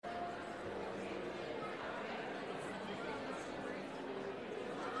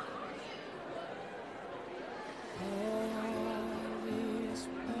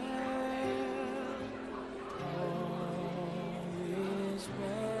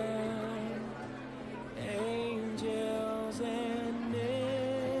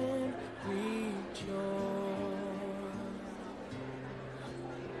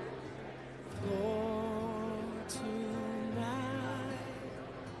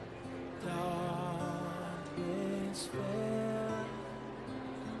fell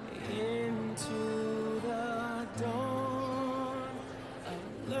into the dawn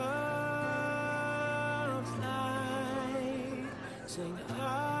of love's light. Sing Alleluia,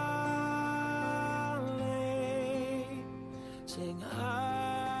 sing Alleluia.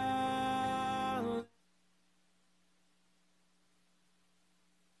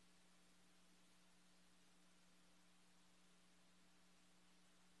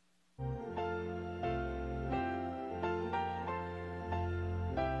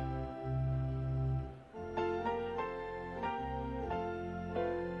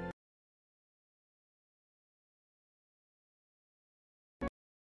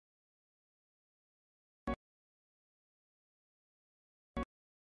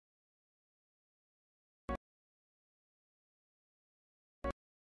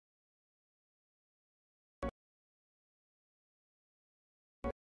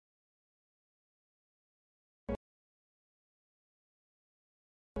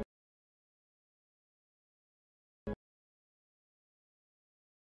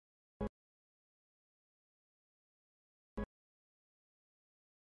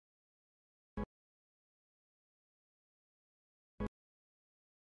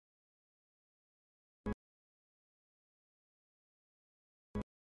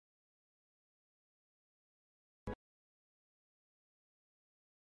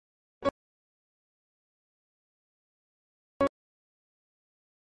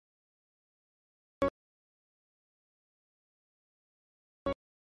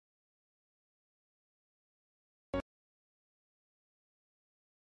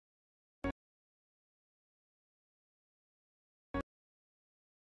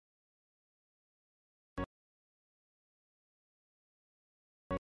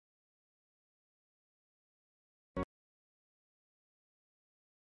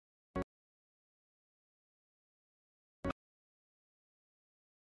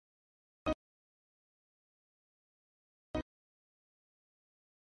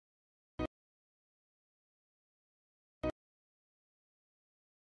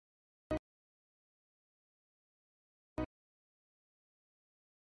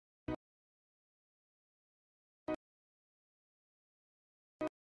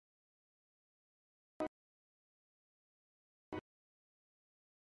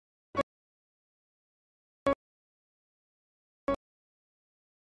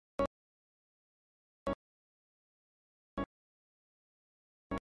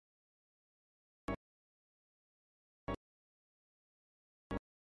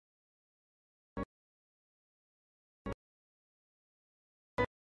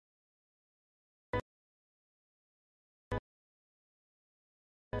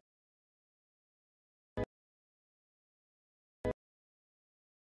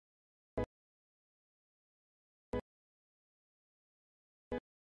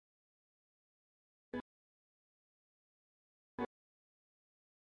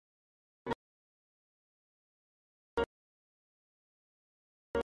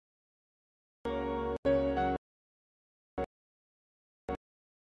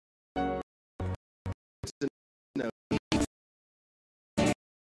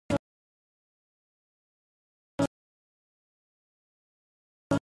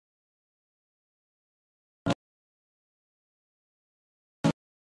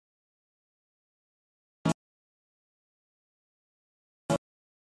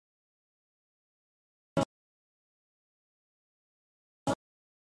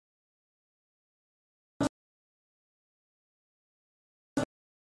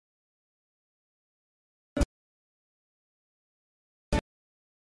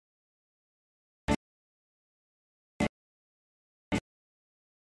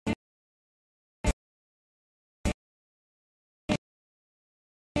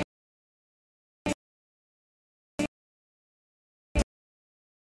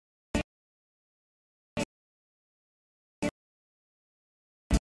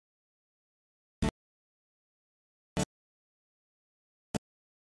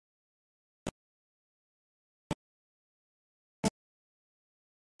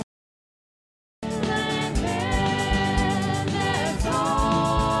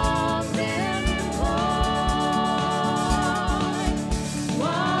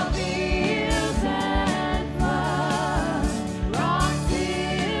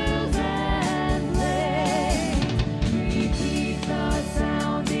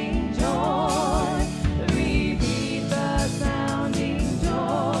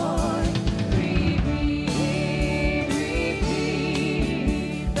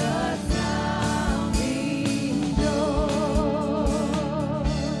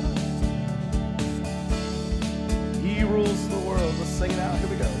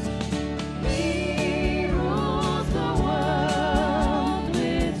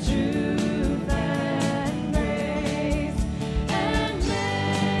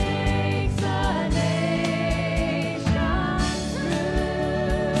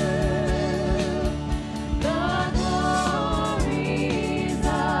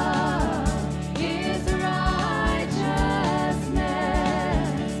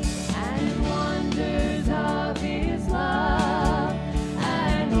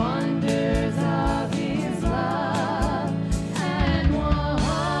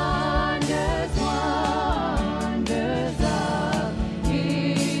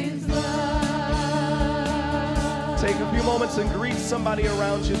 few moments and greet somebody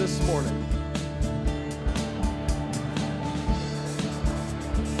around you this morning.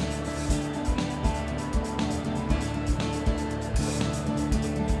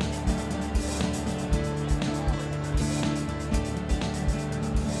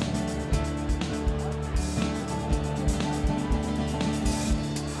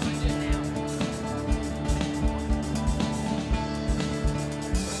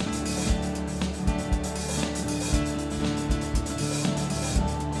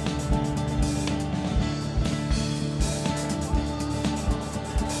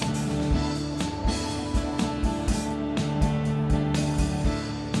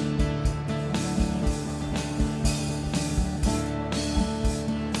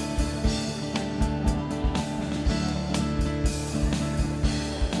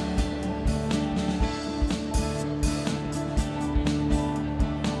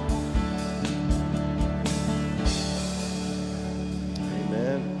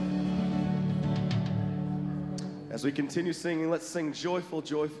 As we continue singing, let's sing Joyful,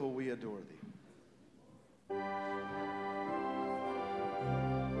 Joyful, We Adore Thee.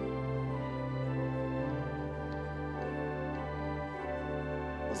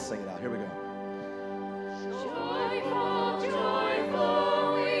 Let's sing it out. Here we go. Joyful,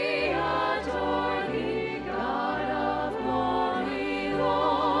 joyful, we adore thee, God of glory,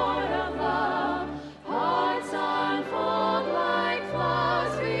 Lord of love. Hearts unfold like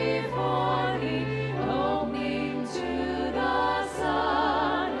flowers before thee, opening to the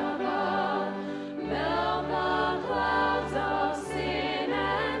sun above. Melt the clouds of sin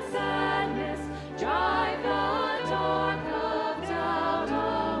and sadness, drive the dark of doubt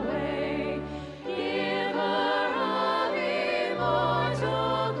away. Giver of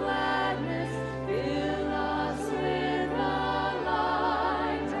immortal gladness, fill us with the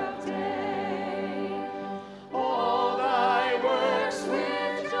light of day. All thy works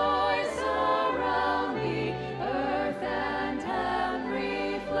with joy surround thee, earth and heaven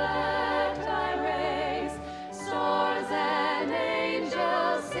reflect thy rays. Stars and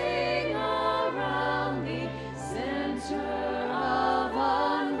angels sing around thee, center of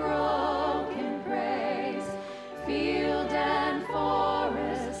unbroken praise. Field and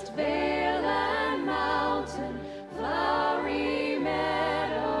forest, vale and mountain, flowery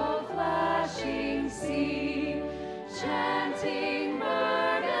meadow, flashing sea, chanting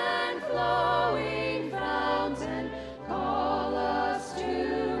bird and flowing fountain, call us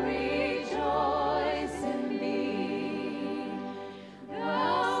to rejoice in thee.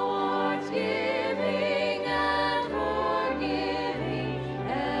 Thou art giving and forgiving,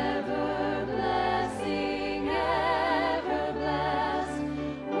 ever blessing, ever blessed,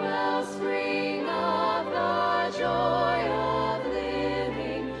 wellspring of the joy of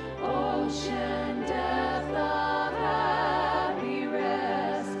living, ocean depth of happy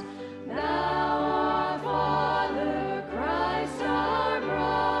rest. Thou our Father, Christ our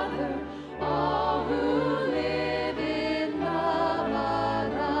brother, all who live in love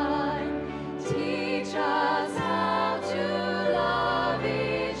align. Teach us how to love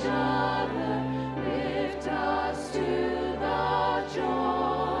each other, lift us to the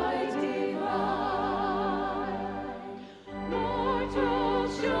joy divine.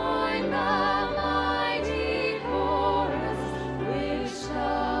 Mortals join the mighty chorus, which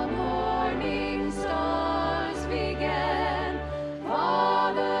the morning stars began.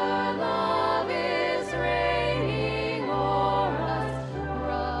 Father, love is reigning o'er us,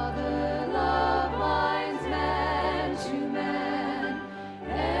 brother, love binds man to man.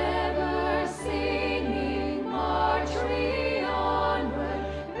 Ever singing, march we onward,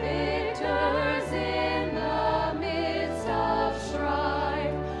 victors in the midst of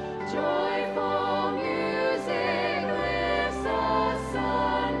strife. Joyful music lifts us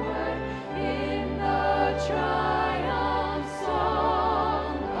onward in the triumph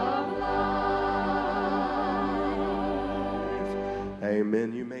song of life.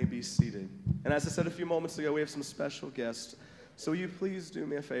 Amen. You may be seated. And as I said a few moments ago, we have some special guests. So will you please do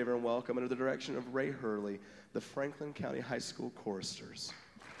me a favor and welcome, under the direction of Ray Hurley, the Franklin County High School choristers.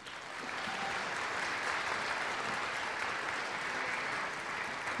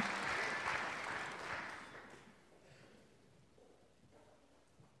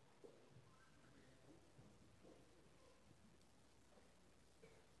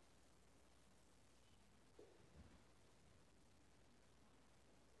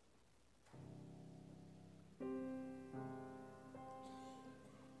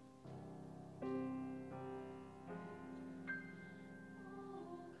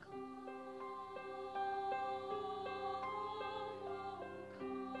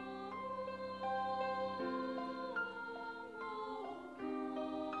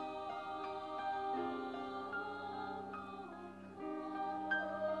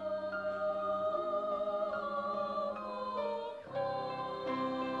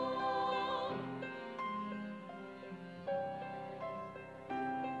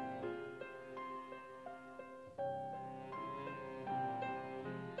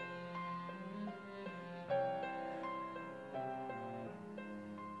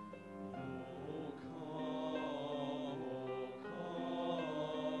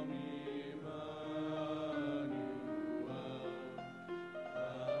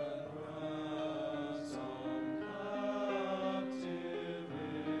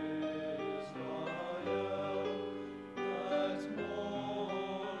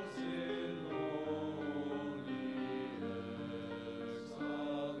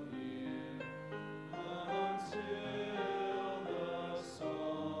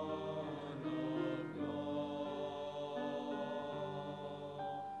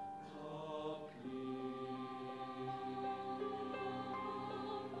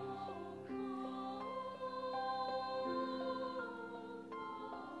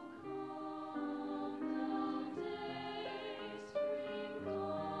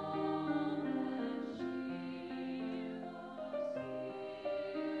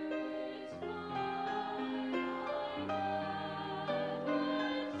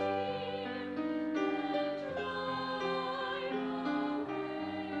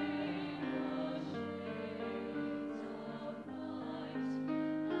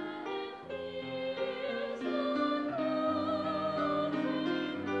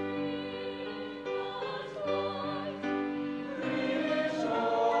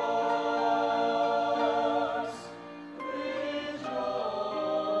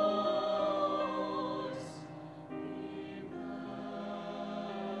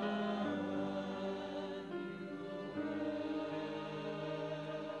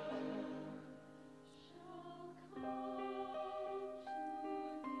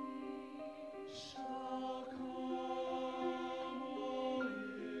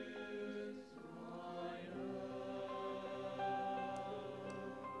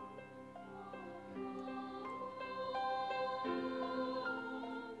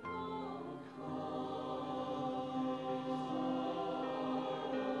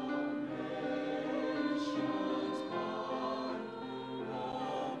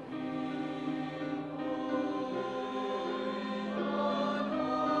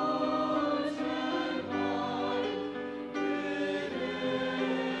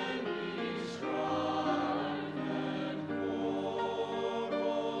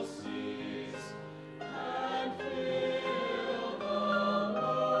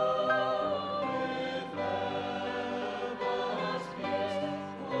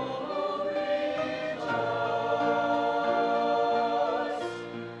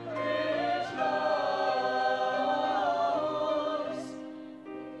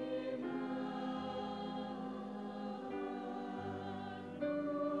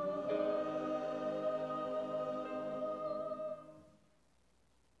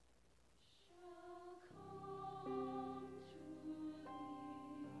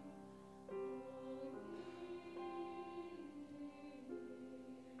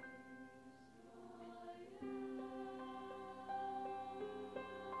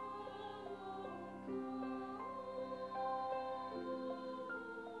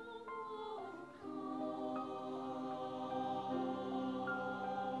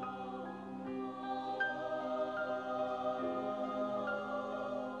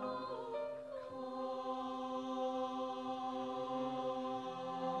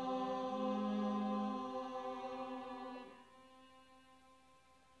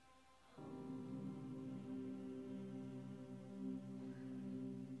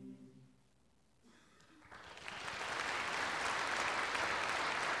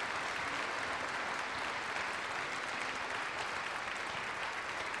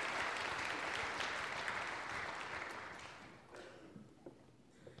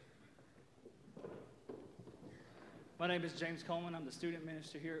 My name is James Coleman. I'm the student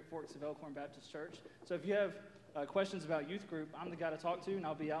minister here at Forks of Elkhorn Baptist Church. So if you have questions about youth group, I'm the guy to talk to, and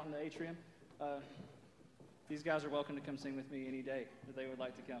I'll be out in the atrium. These guys are welcome to come sing with me any day that they would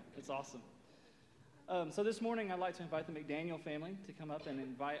like to come. It's awesome. So this morning, I'd like to invite the McDaniel family to come up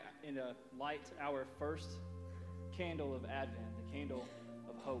and light our first candle of Advent, the candle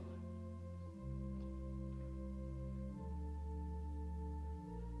of hope.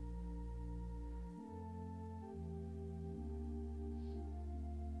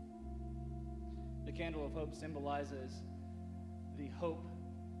 The candle of hope symbolizes the hope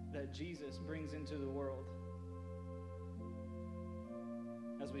that Jesus brings into the world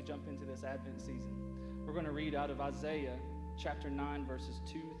as we jump into this Advent season. We're going to read out of Isaiah chapter 9, verses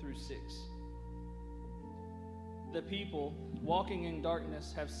 2 through 6. The people walking in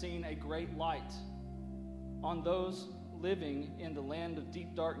darkness have seen a great light. On those living in the land of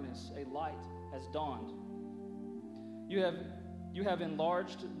deep darkness, a light has dawned. You have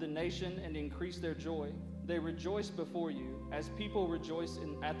enlarged the nation and increased their joy. They rejoice before you, as people rejoice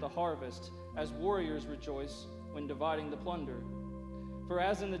at the harvest, as warriors rejoice when dividing the plunder. For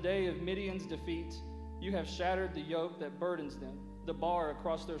as in the day of Midian's defeat, you have shattered the yoke that burdens them, the bar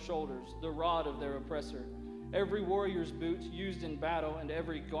across their shoulders, the rod of their oppressor. Every warrior's boot used in battle and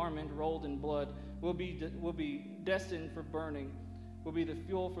every garment rolled in blood will be destined for burning, will be the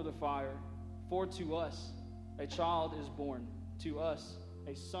fuel for the fire. For to us a child is born, to us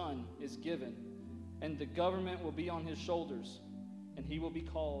a son is given, and the government will be on his shoulders, and he will be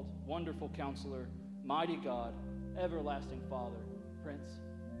called Wonderful Counselor, Mighty God, Everlasting Father, Prince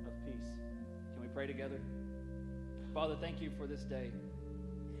of Peace. Can we pray together? Father, thank you for this day.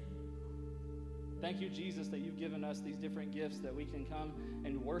 Thank you, Jesus, that you've given us these different gifts that we can come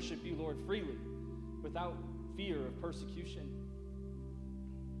and worship you, Lord, freely, without fear of persecution.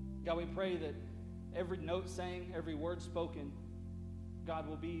 God, we pray that every note sang, every word spoken, God,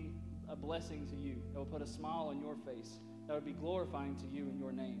 will be a blessing to you. That will put a smile on your face. That would be glorifying to you in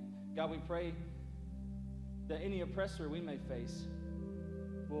your name. God, we pray that any oppressor we may face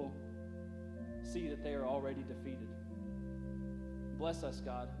will see that they are already defeated. Bless us,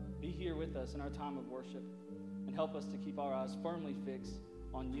 God. Be here with us in our time of worship and help us to keep our eyes firmly fixed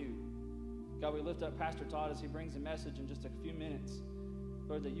on you. God, we lift up Pastor Todd as he brings a message in just a few minutes.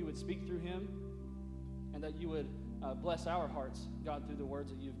 Lord, that you would speak through him and that you would bless our hearts, God, through the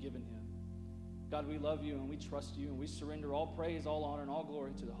words that you've given him. God, we love you and we trust you and we surrender all praise, all honor, and all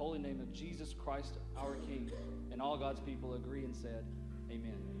glory to the holy name of Jesus Christ, our King. And all God's people agree and said,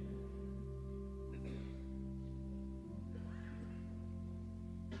 amen.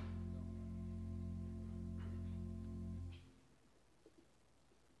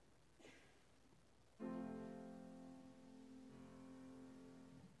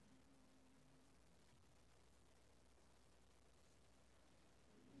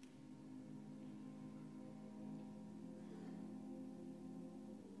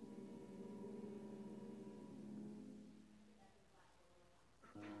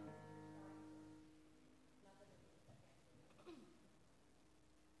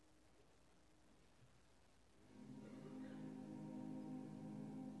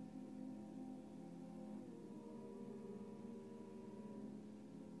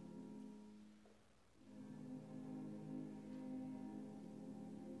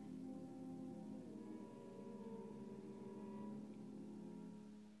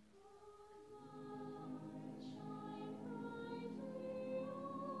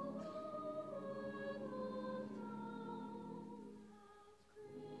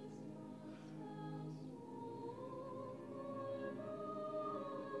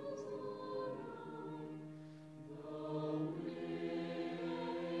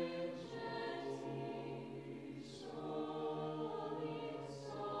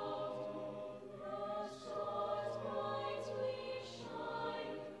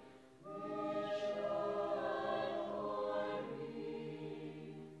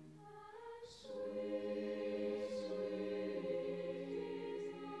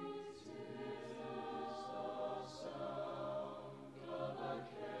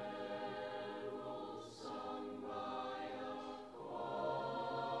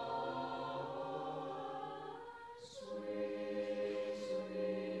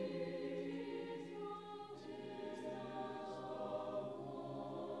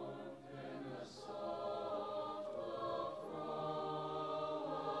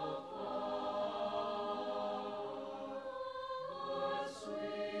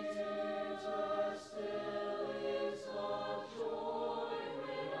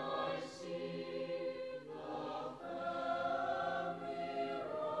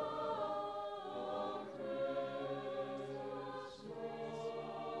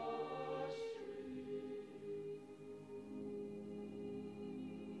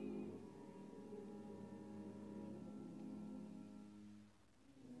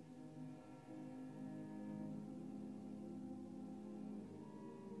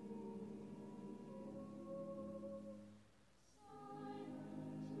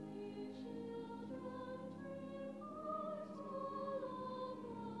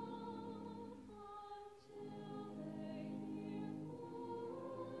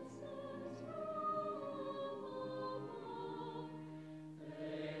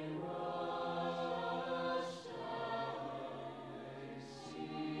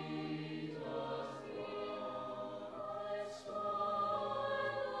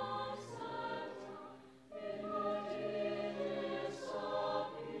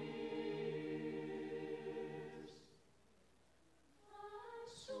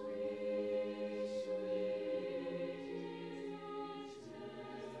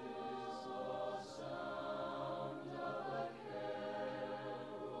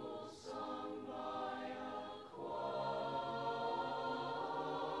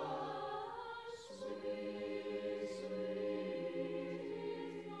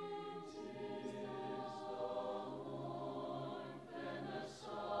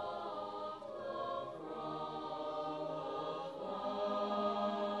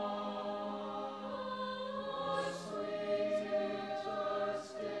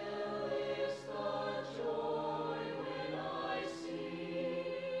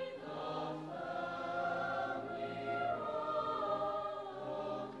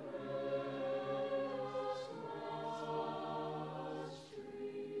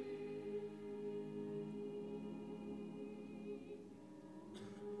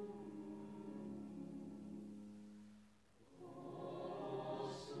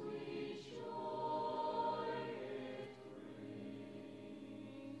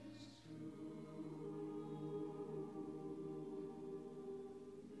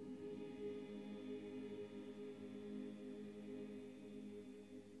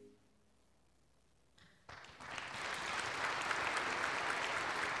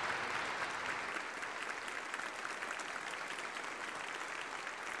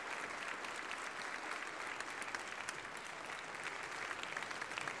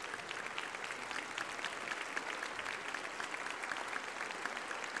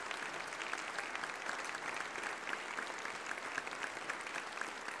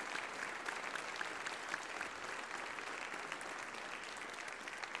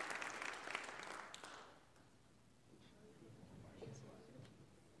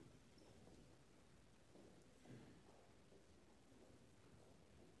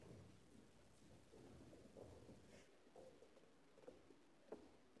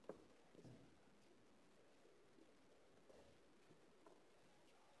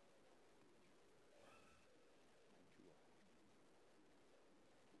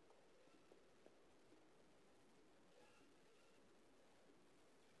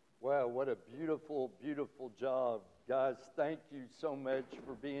 Wow, what a beautiful, beautiful job. Guys, thank you so much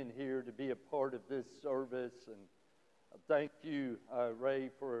for being here to be a part of this service. And thank you,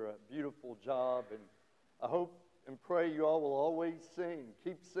 Ray, for a beautiful job. And I hope and pray you all will always sing.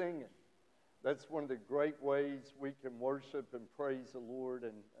 Keep singing. That's one of the great ways we can worship and praise the Lord.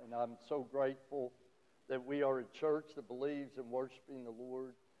 And I'm so grateful that we are a church that believes in worshiping the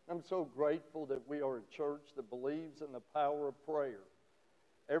Lord. I'm so grateful that we are a church that believes in the power of prayer.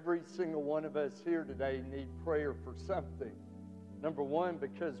 Every single one of us here today need prayer for something. Number one,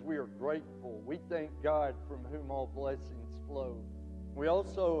 because we are grateful. We thank God from whom all blessings flow. We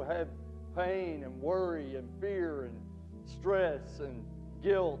also have pain and worry and fear and stress and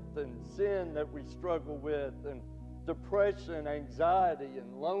guilt and sin that we struggle with, and depression, anxiety,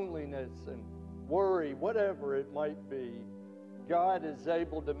 and loneliness and worry, whatever it might be. God is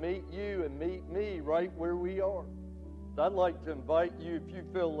able to meet you and meet me right where we are. I'd like to invite you, if you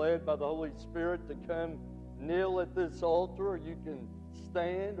feel led by the Holy Spirit, to come kneel at this altar, or you can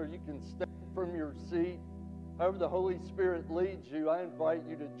stand from your seat. However the Holy Spirit leads you, I invite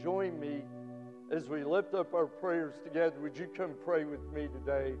you to join me as we lift up our prayers together. Would you come pray with me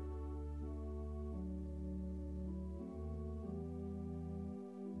today?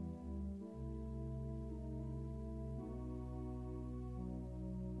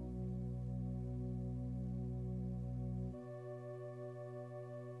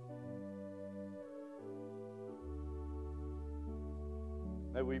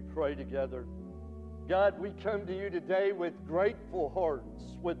 May we pray together. God, we come to you today with grateful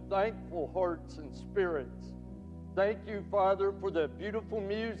hearts, with thankful hearts and spirits. Thank you, Father, for the beautiful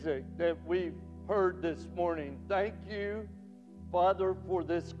music that we've heard this morning. Thank you, Father, for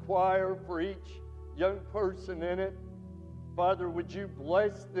this choir, for each young person in it. Father, would you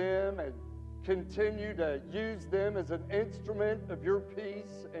bless them and continue to use them as an instrument of your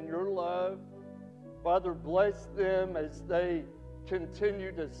peace and your love. Father, bless them as they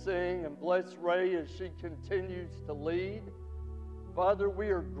continue to sing, and bless Ray as she continues to lead. Father, we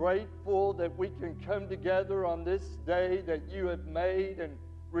are grateful that we can come together on this day that you have made and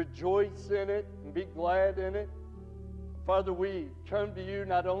rejoice in it and be glad in it. Father, we come to you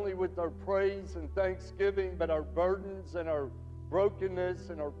not only with our praise and thanksgiving, but our burdens and our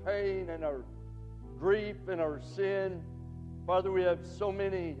brokenness and our pain and our grief and our sin. Father, we have so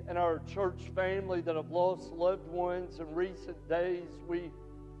many in our church family that have lost loved ones in recent days. We,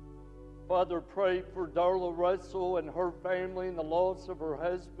 Father, pray for Darla Russell and her family and the loss of her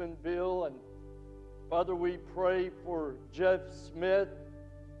husband, Bill. And Father, we pray for Jeff Smith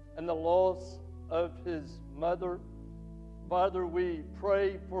and the loss of his mother. Father, we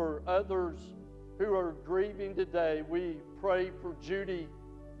pray for others who are grieving today. We pray for Judy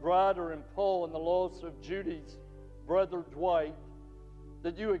Grider and Paul and the loss of Judy's brother Dwight,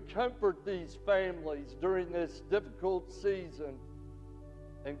 that you would comfort these families during this difficult season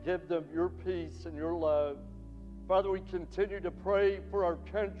and give them your peace and your love. Father, we continue to pray for our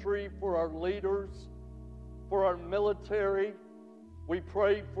country, for our leaders, for our military. We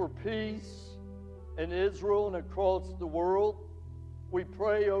pray for peace in Israel and across the world. We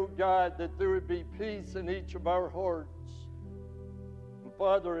pray, oh God, that there would be peace in each of our hearts.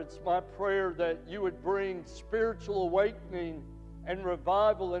 Father, it's my prayer that you would bring spiritual awakening and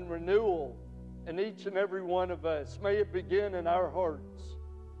revival and renewal in each and every one of us. May it begin in our hearts,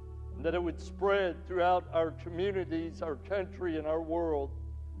 and that it would spread throughout our communities, our country, and our world.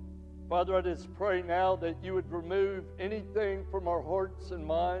 Father, I just pray now that you would remove anything from our hearts and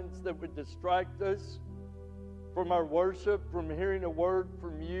minds that would distract us from our worship, from hearing a word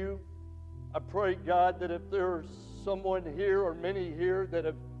from you. I pray, God, that if there's someone here or many here that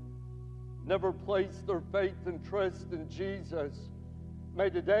have never placed their faith and trust in Jesus, may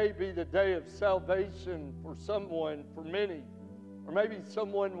today be the day of salvation for someone, for many, or maybe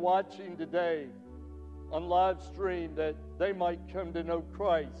someone watching today on live stream, that they might come to know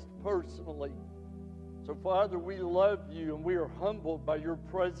Christ personally. So, Father, we love you and we are humbled by your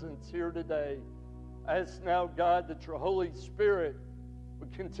presence here today. I ask now, God, that your Holy Spirit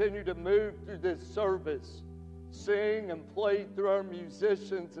would continue to move through this service, sing and play through our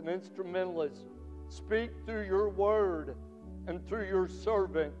musicians and instrumentalists, speak through your word and through your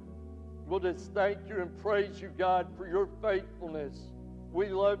servant. We'll just thank you and praise you, God, for your faithfulness. We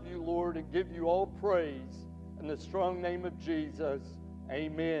love you, Lord, and give you all praise. In the strong name of Jesus,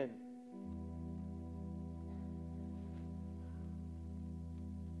 amen.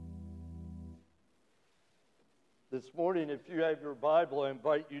 This morning, if you have your Bible, I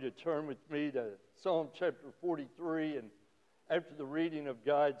invite you to turn with me to Psalm chapter 43. And After the reading of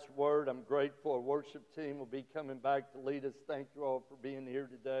God's Word, I'm grateful our worship team will be coming back to lead us. Thank you all for being here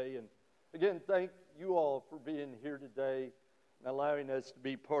today. And again, thank you all for being here today and allowing us to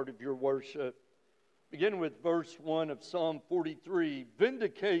be part of your worship. Begin with verse 1 of Psalm 43.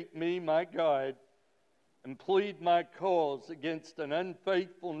 Vindicate me, my God, and plead my cause against an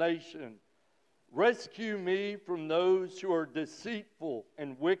unfaithful nation. Rescue me from those who are deceitful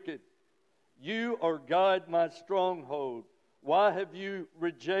and wicked. You are God, my stronghold. Why have you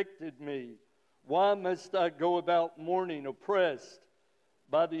rejected me? Why must I go about mourning, oppressed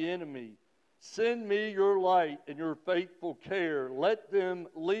by the enemy? Send me your light and your faithful care. Let them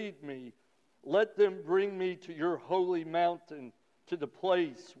lead me. Let them bring me to your holy mountain, to the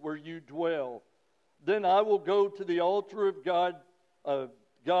place where you dwell. Then I will go to the altar of God,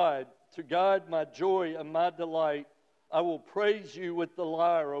 to God my joy and my delight. I will praise you with the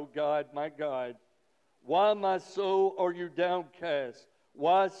lyre, O God, my God. Why, my soul, are you downcast?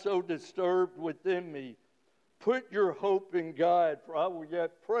 Why so disturbed within me? Put your hope in God, for I will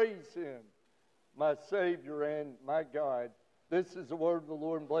yet praise him, my Savior and my God. This is the word of the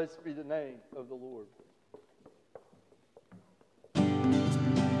Lord, and blessed be the name of the Lord.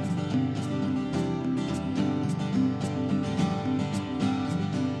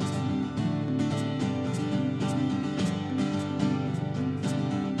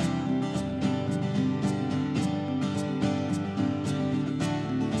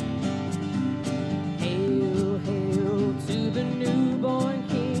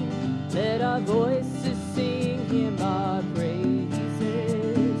 Our voices sing him our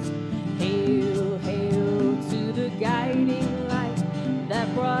praises. Hail, hail to the guiding light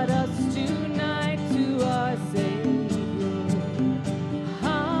that brought us tonight to our Savior.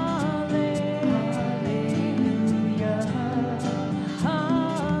 Hallelujah.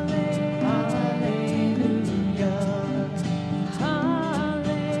 Hallelujah.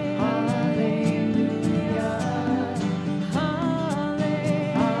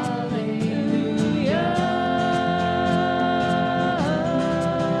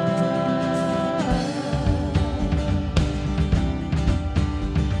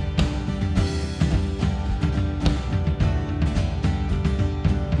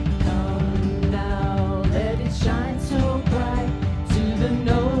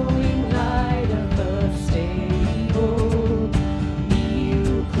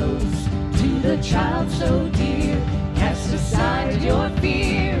 Child so dear, cast aside your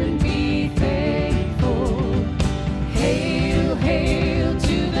fear and be faithful. Hail, hail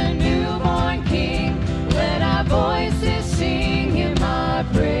to the newborn King. Let our voices sing him our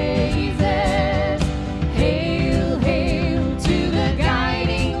praises. Hail, hail to the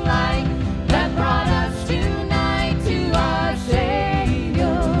guiding light that brought us tonight to our Savior.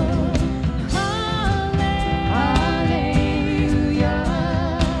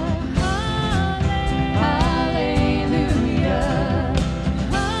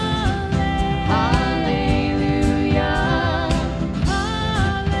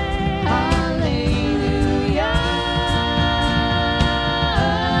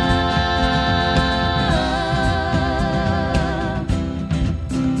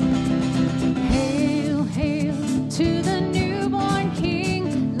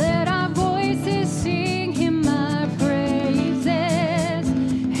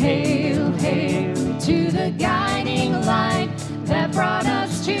 Brought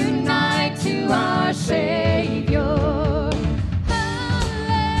us tonight to our Savior.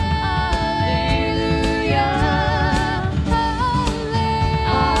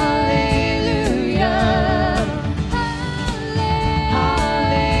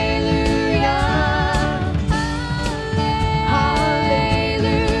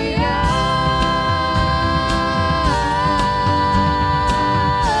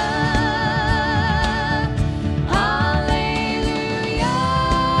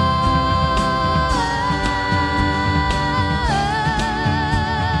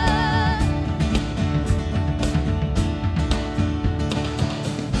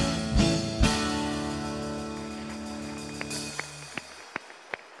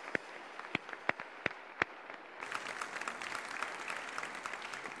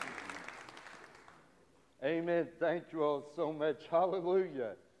 Amen. Thank you all so much.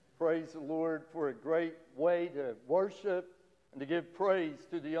 Hallelujah. Praise the Lord for a great way to worship and to give praise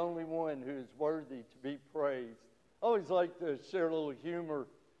to the only one who is worthy to be praised. I always like to share a little humor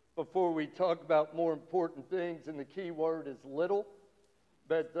before we talk about more important things, and the key word is little.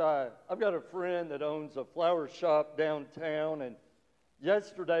 But I've got a friend that owns a flower shop downtown, and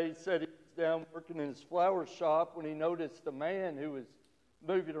yesterday he said he was down working in his flower shop when he noticed a man who was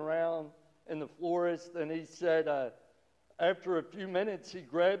moving around in the florist, and he said, After a few minutes, he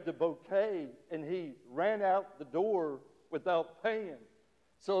grabbed a bouquet and he ran out the door without paying.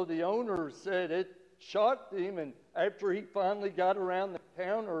 So the owner said it shocked him, and after he finally got around the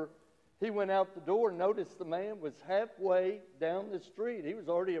counter, he went out the door and noticed the man was halfway down the street. He was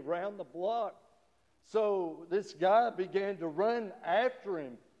already around the block. So this guy began to run after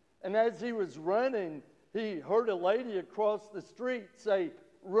him. And as he was running, he heard a lady across the street say,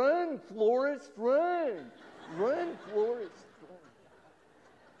 "Run, florist, run! Run, florist, run!"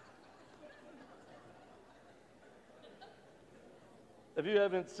 If you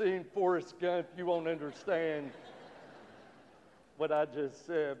haven't seen Forrest Gump, you won't understand what I just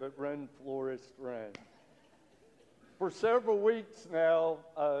said, but run, florist, run. For several weeks now,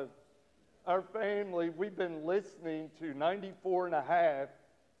 our family, we've been listening to 94 and a half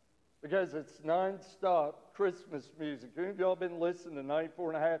because it's nonstop Christmas music. Any of y'all been listening to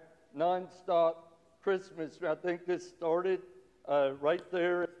 94 and a half nonstop Christmas? I think this started right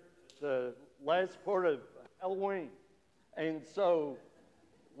there at the last part of Halloween. And so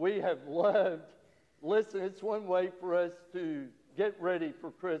we have loved listening. It's one way for us to get ready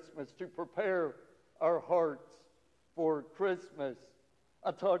for Christmas, to prepare our hearts for Christmas.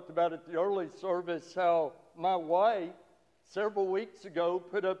 I talked about at the early service how my wife, several weeks ago,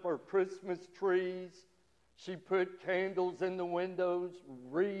 put up our Christmas trees. She put candles in the windows,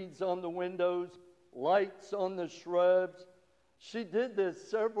 wreaths on the windows, lights on the shrubs. She did this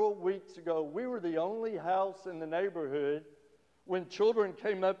several weeks ago. We were the only house in the neighborhood. When children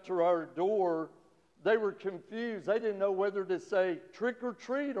came up to our door, they were confused. They didn't know whether to say trick or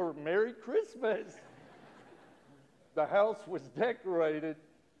treat or Merry Christmas. The house was decorated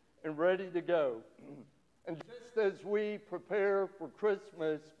and ready to go. And just as we prepare for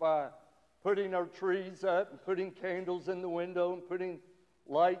Christmas by putting our trees up and putting candles in the window and putting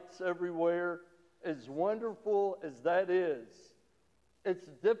lights everywhere, as wonderful as that is, it's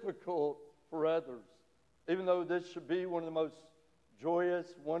difficult for others. Even though this should be one of the most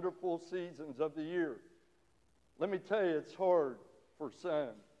joyous, wonderful seasons of the year. Let me tell you, it's hard for some.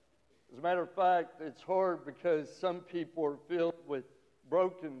 As a matter of fact, it's hard because some people are filled with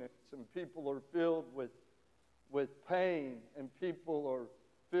brokenness, and people are filled with pain, and people are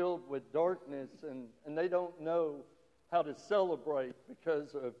filled with darkness, and they don't know how to celebrate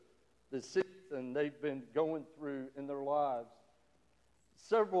because of the season they've been going through in their lives.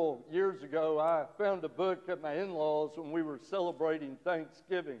 Several years ago, I found a book at my in-laws when we were celebrating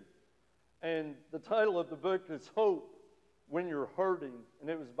Thanksgiving. And the title of the book is Hope When You're Hurting, and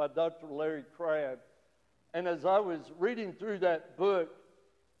it was by Dr. Larry Crabb. And as I was reading through that book,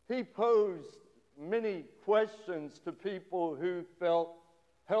 he posed many questions to people who felt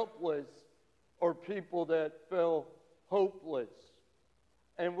helpless or people that felt hopeless.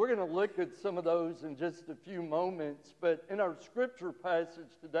 And we're going to look at some of those in just a few moments. But in our scripture passage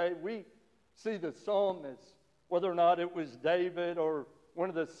today, we see the psalmist, whether or not it was David or one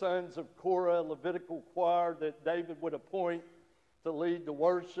of the sons of Korah, a Levitical choir that David would appoint to lead the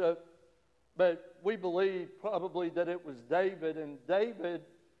worship. But we believe probably that it was David, and David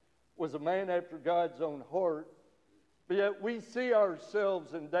was a man after God's own heart. But yet we see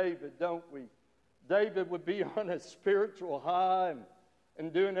ourselves in David, don't we? David would be on a spiritual high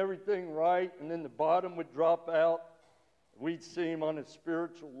and doing everything right, and then the bottom would drop out. We'd see him on a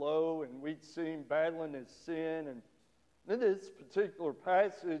spiritual low, and we'd see him battling his sin. And in this particular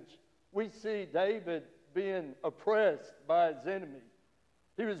passage, we see David being oppressed by his enemy.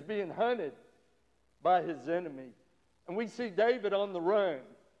 He was being hunted by his enemy. And we see David on the run.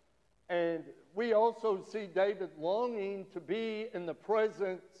 And we also see David longing to be in the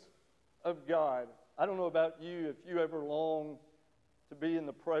presence of God. I don't know about you, if you ever long to be in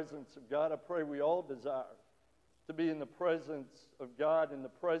the presence of God. I pray we all desire to be in the presence of God, in the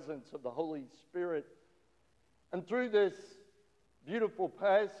presence of the Holy Spirit. And through this beautiful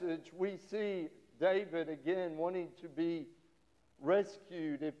passage, we see David again wanting to be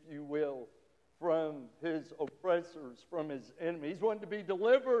rescued, if you will, from his oppressors, from his enemies. He's wanting to be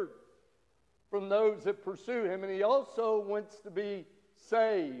delivered from those that pursue him, and he also wants to be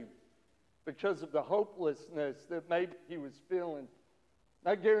saved because of the hopelessness that maybe he was feeling.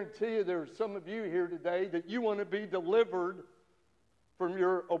 I guarantee you there are some of you here today that you want to be delivered from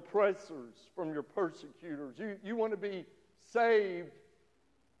your oppressors, from your persecutors. You want to be saved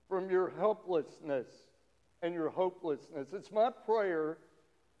from your helplessness and your hopelessness. It's my prayer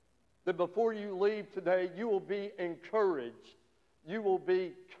that before you leave today, you will be encouraged. You will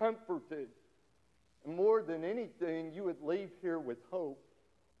be comforted. And more than anything, you would leave here with hope,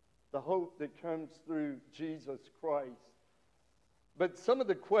 the hope that comes through Jesus Christ. But some of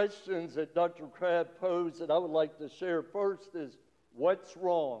the questions that Dr. Crabb posed that I would like to share first is, what's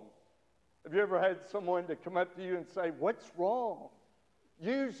wrong? Have you ever had someone to come up to you and say, what's wrong?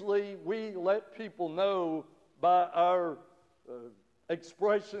 Usually we let people know by our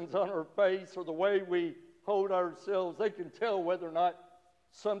expressions on our face or the way we hold ourselves. They can tell whether or not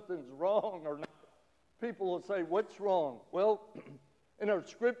something's wrong or not. People will say, what's wrong? Well, in our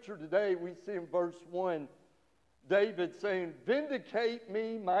scripture today, we see in verse 1, David saying, vindicate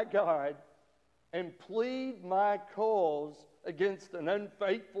me, my God, and plead my cause against an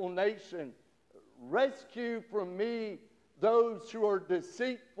unfaithful nation. Rescue from me those who are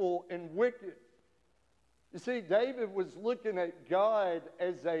deceitful and wicked. You see, David was looking at God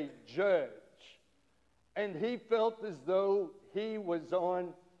as a judge, and he felt as though he was on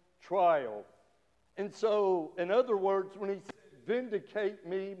trial. And so, in other words, when he said, vindicate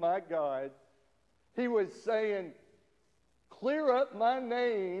me, my God, he was saying, clear up my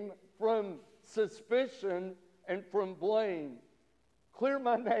name from suspicion and from blame. Clear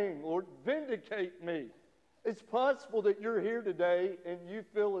my name, Lord. Vindicate me. It's possible that you're here today and you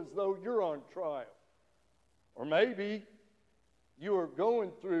feel as though you're on trial. Or maybe you are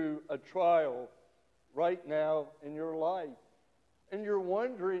going through a trial right now in your life. And you're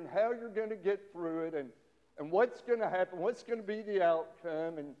wondering how you're going to get through it and what's going to happen, what's going to be the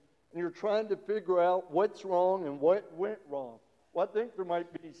outcome, and you're trying to figure out what's wrong and what went wrong. Well, I think there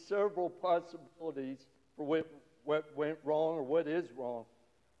might be several possibilities for what went wrong or what is wrong.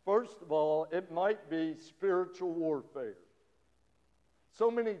 First of all, it might be spiritual warfare.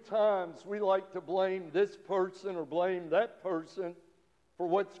 So many times we like to blame this person or blame that person for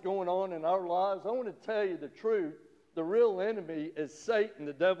what's going on in our lives. I want to tell you the truth. The real enemy is Satan,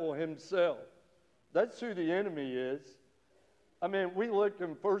 the devil himself. That's who the enemy is. I mean, we look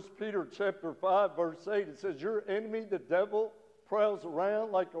in 1 Peter chapter 5, verse 8. It says, your enemy, the devil, prowls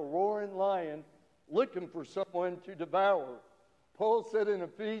around like a roaring lion looking for someone to devour. Paul said in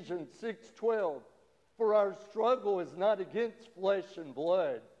Ephesians 6:12, for our struggle is not against flesh and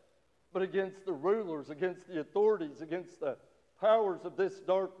blood, but against the rulers, against the authorities, against the powers of this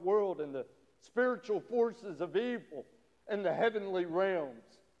dark world and the spiritual forces of evil in the heavenly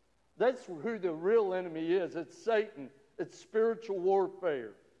realms. That's who the real enemy is. It's Satan. It's spiritual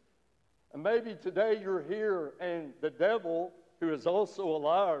warfare. And maybe today you're here and the devil, who is also a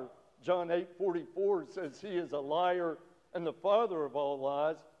liar, John 8:44 says he is a liar and the father of all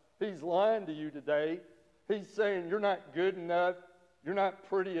lies. He's lying to you today. He's saying you're not good enough, you're not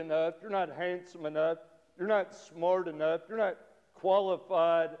pretty enough, you're not handsome enough, you're not smart enough, you're not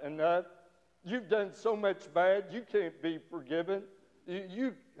qualified enough. You've done so much bad, you can't be forgiven.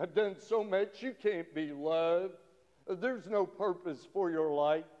 You have done so much, you can't be loved. There's no purpose for your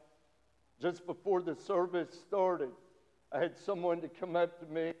life. Just before the service started, I had someone to come up to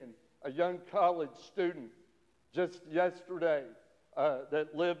me, and a young college student just yesterday that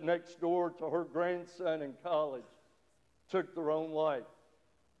lived next door to her grandson in college took their own life.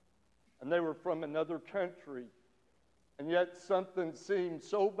 And they were from another country. And yet something seemed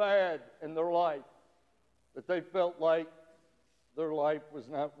so bad in their life that they felt like their life was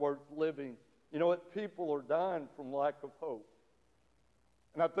not worth living. You know what? People are dying from lack of hope.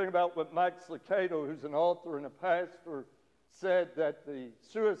 And I think about what Max Lucado, who's an author and a pastor, said that the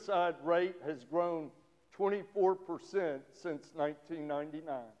suicide rate has grown 24% since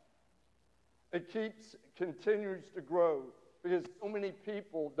 1999. It continues to grow because so many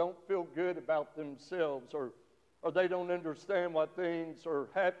people don't feel good about themselves or they don't understand why things are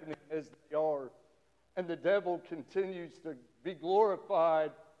happening as they are. And the devil continues to be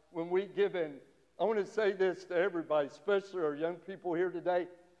glorified when we give in. I want to say this to everybody, especially our young people here today.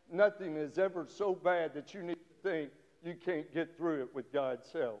 Nothing is ever so bad that you need to think you can't get through it with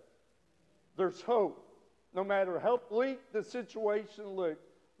God's help. There's hope. No matter how bleak the situation looks,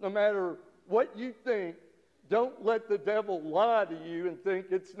 no matter what you think, don't let the devil lie to you and think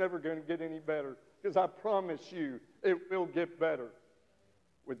it's never going to get any better. Because I promise you, it will get better.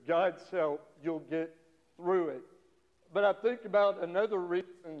 With God's help, you'll get through it. But I think about another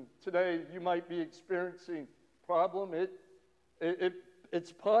reason today you might be experiencing a problem.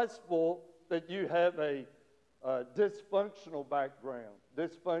 It's possible that you have a dysfunctional background.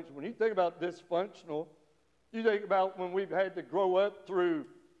 When you think about dysfunctional, you think about when we've had to grow up through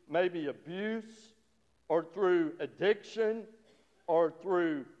maybe abuse or through addiction or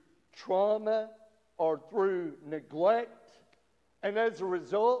through trauma or through neglect. And as a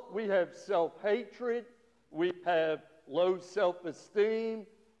result, we have self-hatred, we have low self-esteem,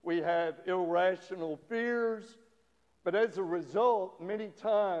 we have irrational fears. But as a result, many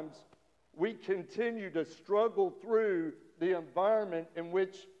times we continue to struggle through the environment in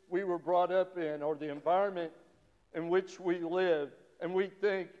which we were brought up in, or the environment in which we live, and we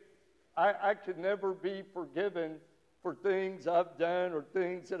think, I could never be forgiven for things I've done or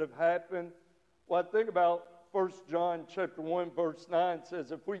things that have happened. Well, I think about 1 John chapter 1, verse 9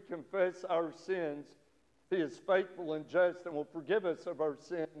 says, if we confess our sins, he is faithful and just and will forgive us of our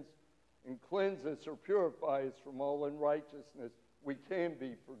sins and cleanse us or purify us from all unrighteousness. We can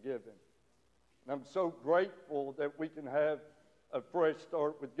be forgiven. And I'm so grateful that we can have a fresh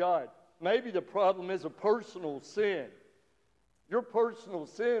start with God. Maybe the problem is a personal sin. Your personal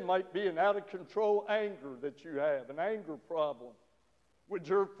sin might be an out-of-control anger that you have, an anger problem. Would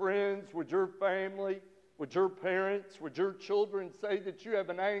your friends, would your family, would your parents, would your children say that you have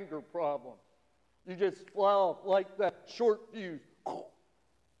an anger problem? You just fly off like that short fuse,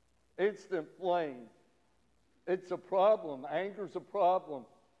 instant flame. It's a problem. Anger's a problem.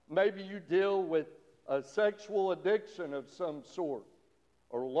 Maybe you deal with a sexual addiction of some sort,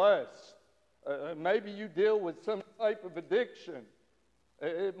 or lust. Maybe you deal with some type of addiction.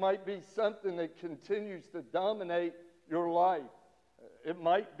 It might be something that continues to dominate your life. It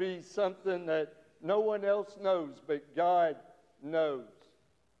might be something that no one else knows, but God knows.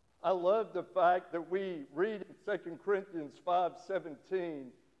 I love the fact that we read in 2 Corinthians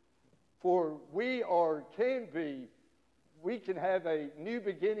 5:17, for we can have a new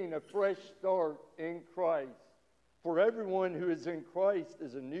beginning, a fresh start in Christ. For everyone who is in Christ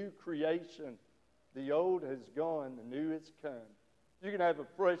is a new creation. The old has gone, the new has come. You can have a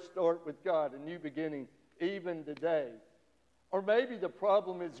fresh start with God, a new beginning, even today. Or maybe the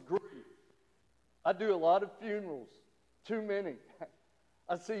problem is grief. I do a lot of funerals, too many.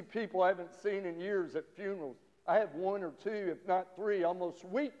 I see people I haven't seen in years at funerals. I have one or two, if not three, almost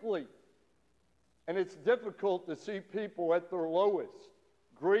weekly. And it's difficult to see people at their lowest,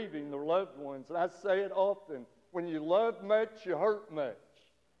 grieving their loved ones. And I say it often, when you love much, you hurt much.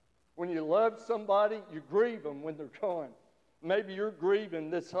 When you love somebody, you grieve them when they're gone. Maybe you're grieving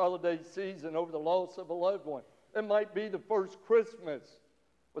this holiday season over the loss of a loved one. It might be the first Christmas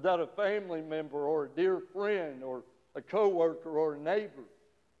without a family member or a dear friend or a coworker or a neighbor.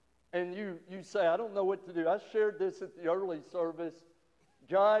 And you say, I don't know what to do. I shared this at the early service.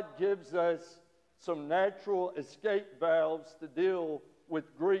 God gives us some natural escape valves to deal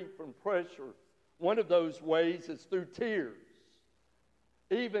with grief and pressure. One of those ways is through tears.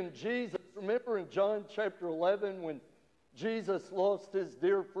 Even Jesus, remember in John chapter 11 when Jesus lost his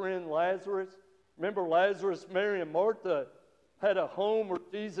dear friend Lazarus? Remember Lazarus, Mary, and Martha had a home where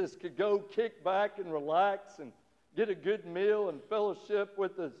Jesus could go kick back and relax and get a good meal and fellowship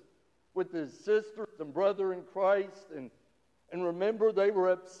with his sisters and brother in Christ. And remember, they were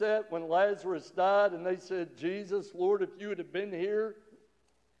upset when Lazarus died, and they said, Jesus, Lord, if you would have been here,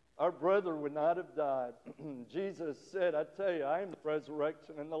 our brother would not have died. Jesus said, I tell you, I am the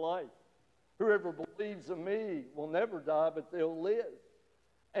resurrection and the life. Whoever believes in me will never die, but they'll live.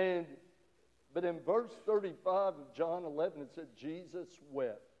 But in verse 35 of John 11, it said, Jesus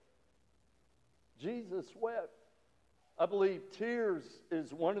wept. Jesus wept. I believe tears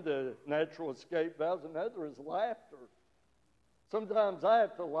is one of the natural escape valves. Another is laughter. Sometimes I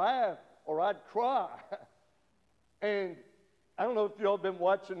have to laugh or I'd cry. And I don't know if y'all been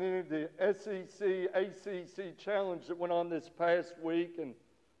watching any of the SEC, ACC challenge that went on this past week and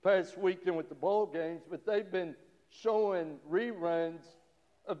past weekend with the ball games, but they've been showing reruns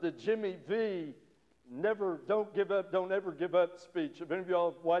of the Jimmy V don't give up, don't ever give up speech. If any of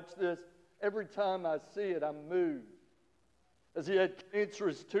y'all have watched this, every time I see it, I'm moved. As he had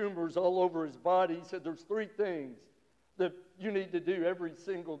cancerous tumors all over his body, he said there's three things that you need to do every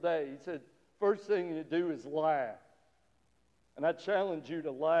single day. He said, first thing you do is laugh. And I challenge you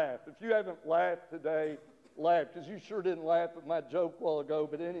to laugh. If you haven't laughed today, laugh, because you sure didn't laugh at my joke a while ago,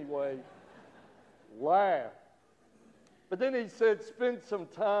 but anyway, laugh. But then he said, spend some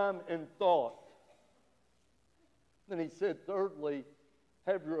time in thought. Then he said, thirdly,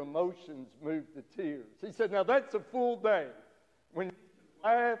 have your emotions move to tears. He said, now that's a full day. When you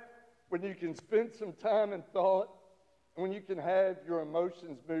can laugh, when you can spend some time in thought, and when you can have your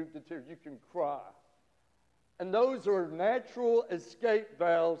emotions move to tears, you can cry. And those are natural escape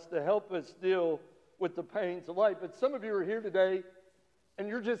valves to help us deal with the pains of life. But some of you are here today, and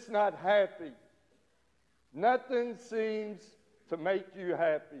you're just not happy. Nothing seems to make you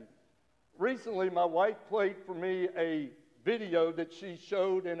happy. Recently, my wife played for me a video that she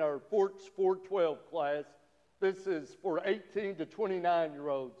showed in our Forks 412 class. This is for 18 to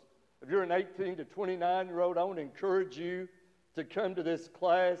 29-year-olds. If you're an 18 to 29-year-old, I want to encourage you to come to this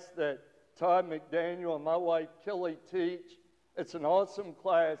class that Todd McDaniel and my wife Kelly teach. It's an awesome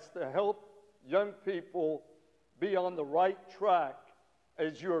class to help young people be on the right track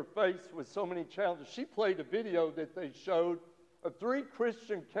as you're faced with so many challenges. She played a video that they showed of 3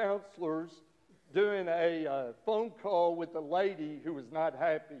 Christian counselors doing a phone call with a lady who was not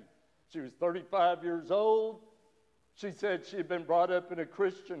happy. She was 35 years old. She said she had been brought up in a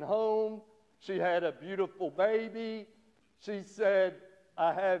Christian home. She had a beautiful baby. She said,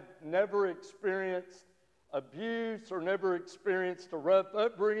 I have never experienced abuse or never experienced a rough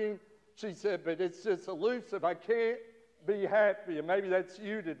upbringing. She said, but it's just elusive. I can't be happy. And maybe that's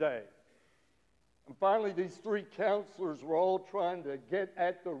you today. And finally, these 3 counselors were all trying to get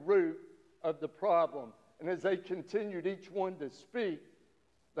at the root of the problem. And as they continued each one to speak,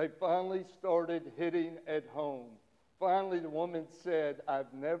 they finally started hitting at home. Finally, the woman said,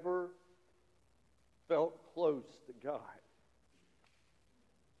 I've never felt close to God.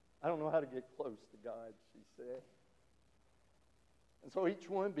 I don't know how to get close to God, she said. And so each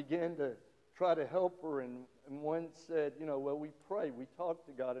one began to try to help her. And one said, well, we pray, we talk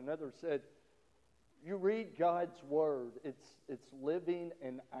to God. Another said, you read God's word. It's living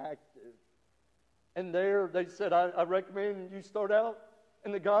and active. And there they said, I recommend you start out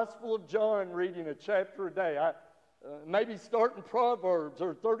in the Gospel of John reading a chapter a day. Maybe start in Proverbs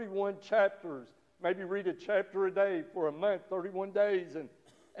or 31 chapters. Maybe read a chapter a day for a month, 31 days,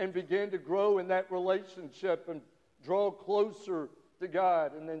 and begin to grow in that relationship and draw closer to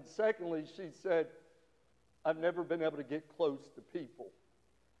God. And then secondly, she said, I've never been able to get close to people.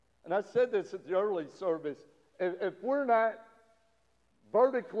 And I said this at the early service. If we're not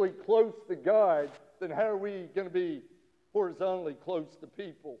vertically close to God, then how are we going to be horizontally close to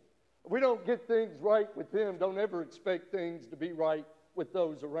people? If we don't get things right with Him, don't ever expect things to be right with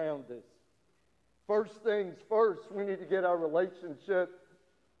those around us. First things first, we need to get our relationship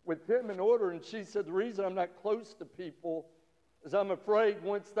with Him in order. And she said, the reason I'm not close to people is I'm afraid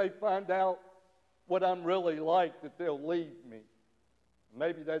once they find out what I'm really like, that they'll leave me.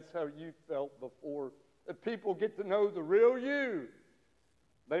 Maybe that's how you felt before. If people get to know the real you,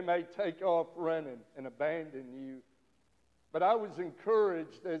 they may take off running and abandon you. But I was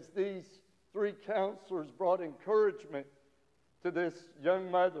encouraged as these 3 counselors brought encouragement to this young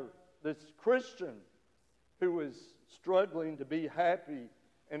mother, this Christian who was struggling to be happy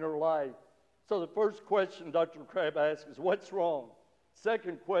in her life. So the first question Dr. Crabb asked is, what's wrong?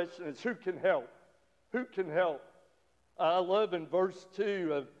 Second question is, who can help? Who can help? I love in verse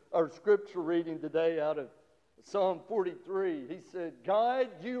 2 of our scripture reading today out of Psalm 43. He said, God,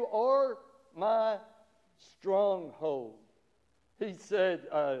 you are my stronghold. He said,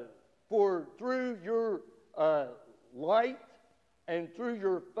 for through your light and through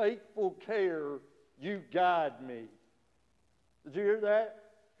your faithful care, you guide me. Did you hear that?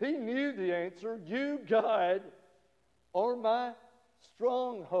 He knew the answer. You, God, are my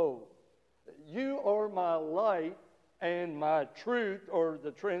stronghold. You are my light and my truth, or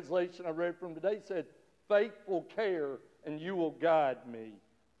the translation I read from today said, faithful care, and you will guide me.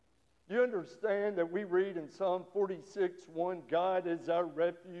 You understand that we read in Psalm 46:1, God is our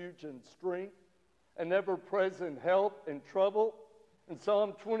refuge and strength, an ever-present help in trouble. In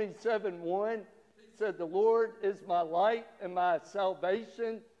Psalm 27:1, it said, the Lord is my light and my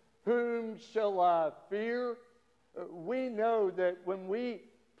salvation. Whom shall I fear? We know that when we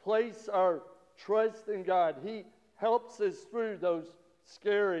place our trust in God, He helps us through those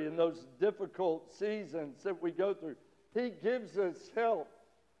scary and those difficult seasons that we go through. He gives us help.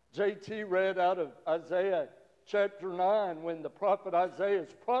 JT read out of Isaiah chapter 9 when the prophet Isaiah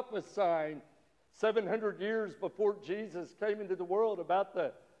is prophesying 700 years before Jesus came into the world about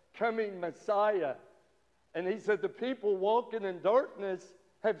the coming Messiah. And he said, the people walking in darkness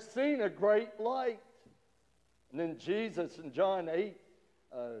have seen a great light. And then Jesus in John 8,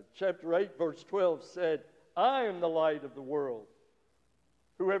 chapter 8, verse 12 said, I am the light of the world.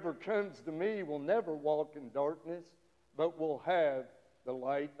 Whoever comes to me will never walk in darkness, but will have the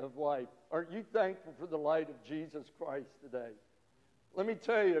light of life. Aren't you thankful for the light of Jesus Christ today? Let me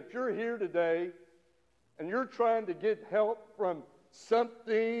tell you, if you're here today and you're trying to get help from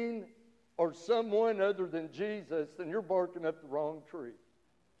something or someone other than Jesus, then you're barking up the wrong tree.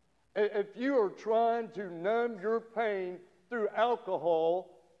 If you are trying to numb your pain through alcohol,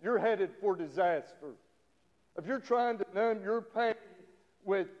 you're headed for disaster. If you're trying to numb your pain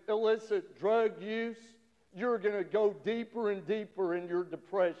with illicit drug use, you're going to go deeper and deeper in your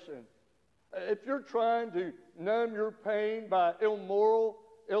depression. If you're trying to numb your pain by immoral,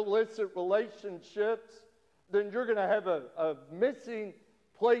 illicit relationships, then you're going to have a missing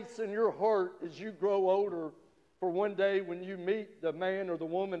place in your heart as you grow older for one day when you meet the man or the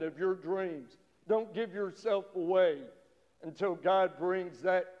woman of your dreams. Don't give yourself away until God brings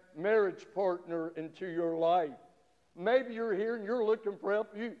that marriage partner into your life. Maybe you're here and you're looking for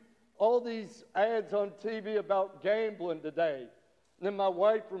help. All these ads on TV about gambling today. And then my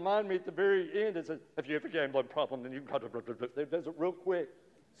wife reminded me at the very end, it says, if you have a gambling problem, then you can... It does it real quick.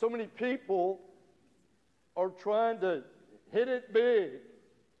 So many people are trying to hit it big.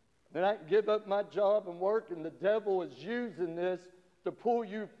 Then I can give up my job and work, and the devil is using this to pull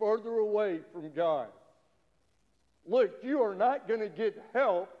you further away from God. Look, you are not going to get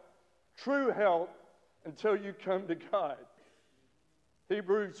help, true help, until you come to God.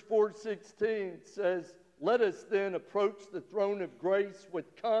 Hebrews 4:16 says, let us then approach the throne of grace with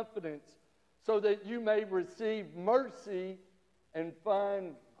confidence so that you may receive mercy and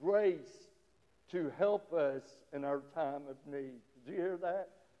find grace to help us in our time of need. Did you hear that?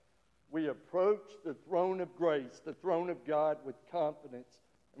 We approach the throne of grace, the throne of God, with confidence.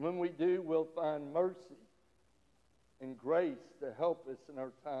 And when we do, we'll find mercy and grace to help us in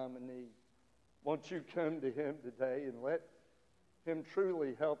our time of need. Won't you come to Him today and let Him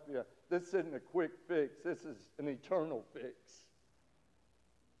truly help you? This isn't a quick fix. This is an eternal fix.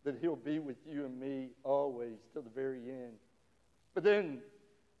 That He'll be with you and me always till the very end. But then,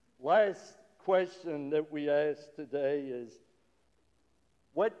 last question that we ask today is,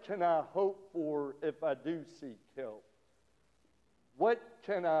 what can I hope for if I do seek help? What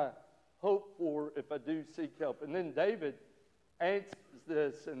can I hope for if I do seek help? And then David answers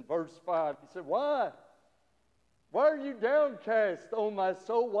this in verse 5. He said, Why? Why are you downcast, O my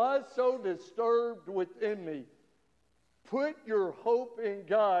soul? Why so disturbed within me? Put your hope in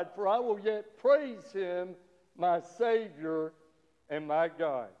God, for I will yet praise Him, my Savior and my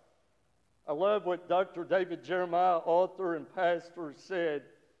God. I love what Dr. David Jeremiah, author and pastor, said.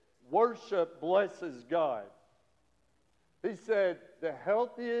 Worship blesses God. He said the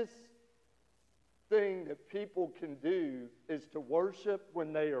healthiest thing that people can do is to worship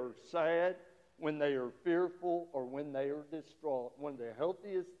when they are sad, when they are fearful, or when they are distraught. One of the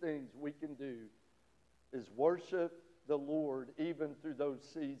healthiest things we can do is worship the Lord even through those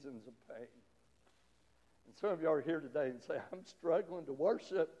seasons of pain. And some of you are here today and say, I'm struggling to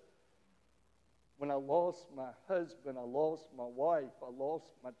worship. When I lost my husband, I lost my wife, I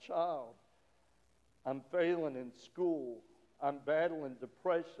lost my child. I'm failing in school. I'm battling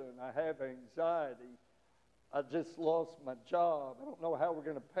depression. I have anxiety. I just lost my job. I don't know how we're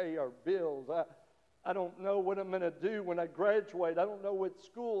going to pay our bills. I don't know what I'm going to do when I graduate. I don't know what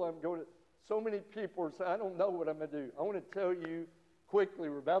school I'm going to. So many people are saying, I don't know what I'm going to do. I want to tell you quickly,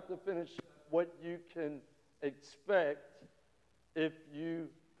 we're about to finish, what you can expect if you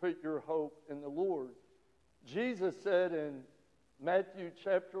put your hope in the Lord. Jesus said in Matthew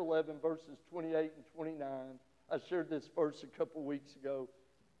chapter 11, verses 28 and 29, I shared this verse a couple weeks ago.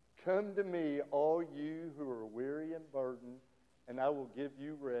 Come to me, all you who are weary and burdened, and I will give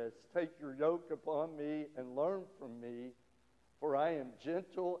you rest. Take your yoke upon me and learn from me, for I am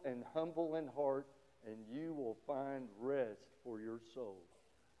gentle and humble in heart, and you will find rest for your soul.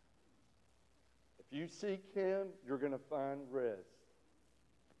 If you seek Him, you're going to find rest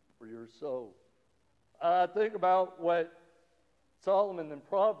for your soul. I think about what Solomon in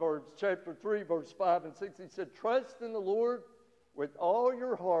Proverbs chapter 3, verse 5 and 6, he said, trust in the Lord with all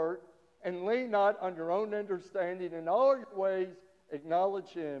your heart and lean not on your own understanding. In all your ways acknowledge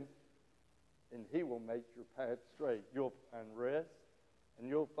Him, and He will make your path straight. You'll find rest, and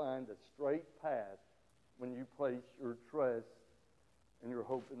you'll find a straight path when you place your trust and your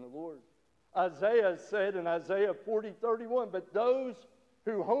hope in the Lord. Isaiah said in Isaiah 40:31, but those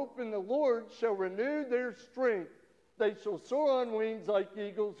who hope in the Lord shall renew their strength. They shall soar on wings like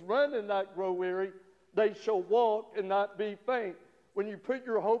eagles, run and not grow weary. They shall walk and not be faint. When you put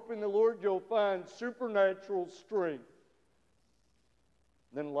your hope in the Lord, you'll find supernatural strength.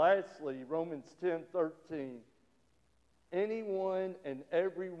 Then lastly, Romans 10:13. Anyone and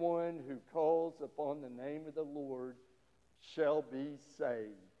everyone who calls upon the name of the Lord shall be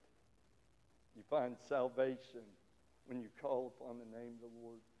saved. You find salvation when you call upon the name of the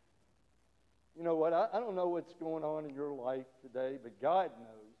Lord. You know what? I don't know what's going on in your life today, but God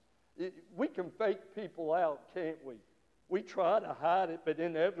knows. We can fake people out, can't we? We try to hide it, but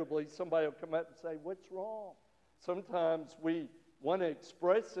inevitably somebody will come up and say, what's wrong? Sometimes we want to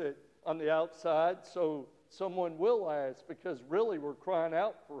express it on the outside so someone will ask, because really we're crying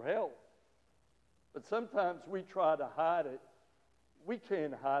out for help. But sometimes we try to hide it. We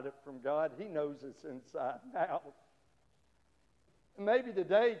can't hide it from God. He knows us inside and out. And maybe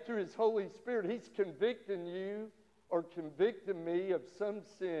today, through His Holy Spirit, He's convicting you or convicting me of some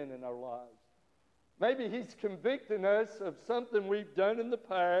sin in our lives. Maybe He's convicting us of something we've done in the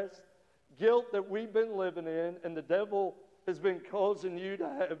past, guilt that we've been living in, and the devil has been causing you to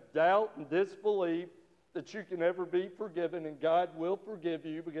have doubt and disbelief. that you can ever be forgiven, and God will forgive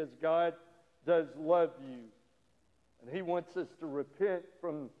you because God does love you. And He wants us to repent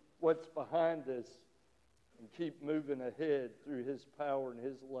from what's behind us and keep moving ahead through His power and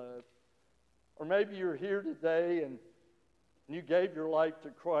His love. Or maybe you're here today and you gave your life to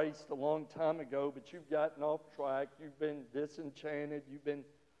Christ a long time ago, but you've gotten off track. You've been disenchanted. You've been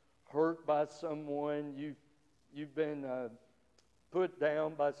hurt by someone. You've been put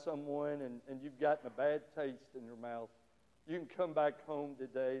down by someone, and you've gotten a bad taste in your mouth. You can come back home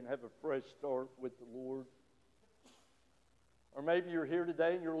today and have a fresh start with the Lord. Or maybe you're here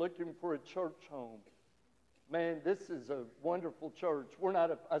today and you're looking for a church home. Man, this is a wonderful church.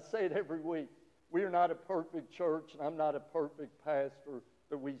 I say it every week. We are not a perfect church, and I'm not a perfect pastor,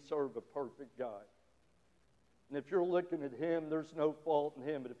 but we serve a perfect God. And if you're looking at Him, there's no fault in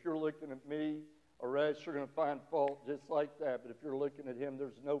Him. But if you're looking at me or us, you're going to find fault just like that. But if you're looking at Him,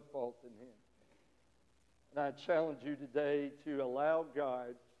 there's no fault in Him. And I challenge you today to allow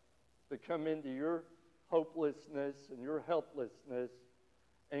God to come into your hopelessness and your helplessness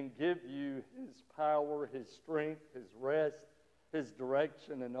and give you His power, His strength, His rest, His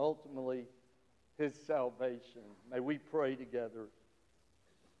direction, and ultimately His salvation. May we pray together.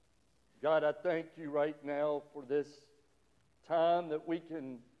 God, I thank you right now for this time that we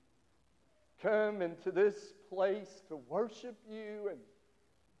can come into this place to worship you and,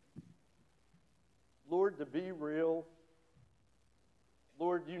 Lord, to be real.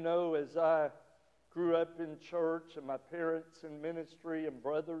 Lord, you know, as I grew up in church and my parents in ministry and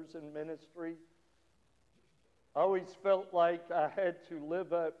brothers in ministry, I always felt like I had to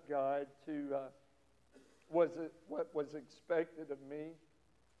live up, God, to what was expected of me.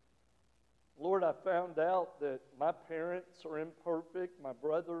 Lord, I found out that my parents are imperfect, my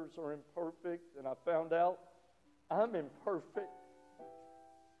brothers are imperfect, and I found out I'm imperfect.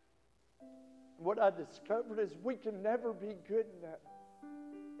 What I discovered is we can never be good enough.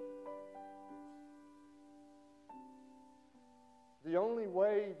 The only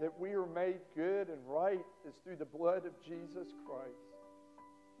way that we are made good and right is through the blood of Jesus Christ,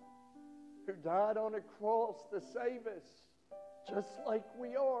 who died on a cross to save us, just like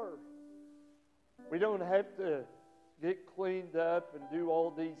we are. We don't have to get cleaned up and do all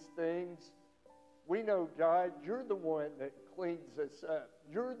these things. We know, God, you're the one that cleans us up.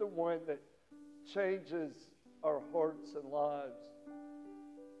 You're the one that changes our hearts and lives.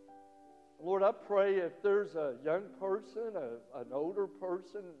 Lord, I pray if there's a young person, an older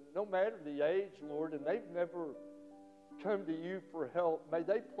person, no matter the age, Lord, and they've never come to you for help, may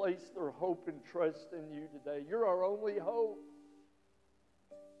they place their hope and trust in you today. You're our only hope.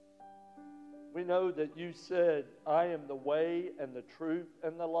 We know that you said, I am the way and the truth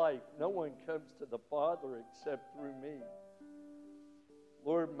and the life. No one comes to the Father except through me.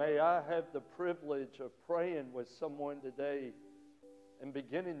 Lord, may I have the privilege of praying with someone today and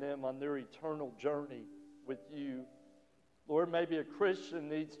beginning them on their eternal journey with you. Lord, maybe a Christian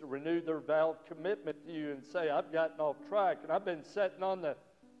needs to renew their vow of commitment to you and say, I've gotten off track and I've been sitting on the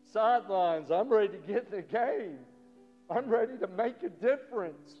sidelines. I'm ready to get in the game. I'm ready to make a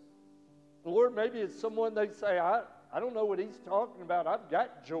difference. Lord, maybe it's someone they say, I don't know what he's talking about. I've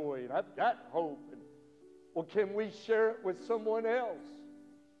got joy and I've got hope. And, well, can we share it with someone else?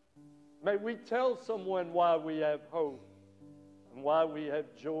 May we tell someone why we have hope and why we have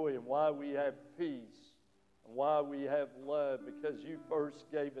joy and why we have peace and why we have love, because you first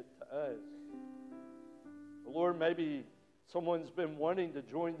gave it to us. Lord, maybe someone's been wanting to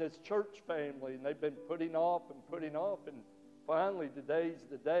join this church family and they've been putting off, and finally today's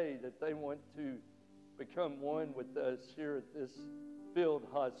the day that they want to become one with us here at this field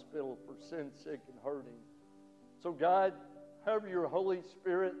hospital for sin, sick, and hurting. So God, however your Holy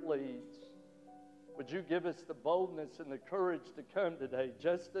Spirit leads, would you give us the boldness and the courage to come today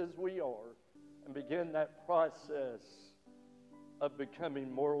just as we are and begin that process of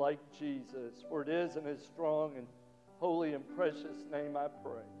becoming more like Jesus. For it is in His strong and holy and precious name I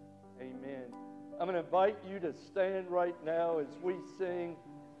pray. Amen. I'm going to invite you to stand right now as we sing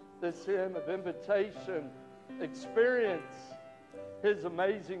this hymn of invitation. Experience His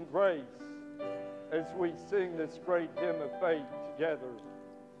amazing grace as we sing this great hymn of faith together.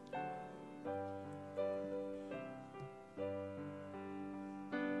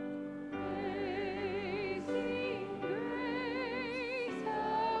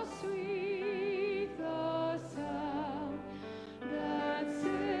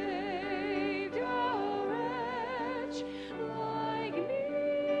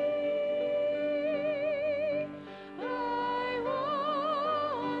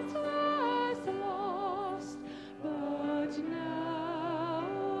 Now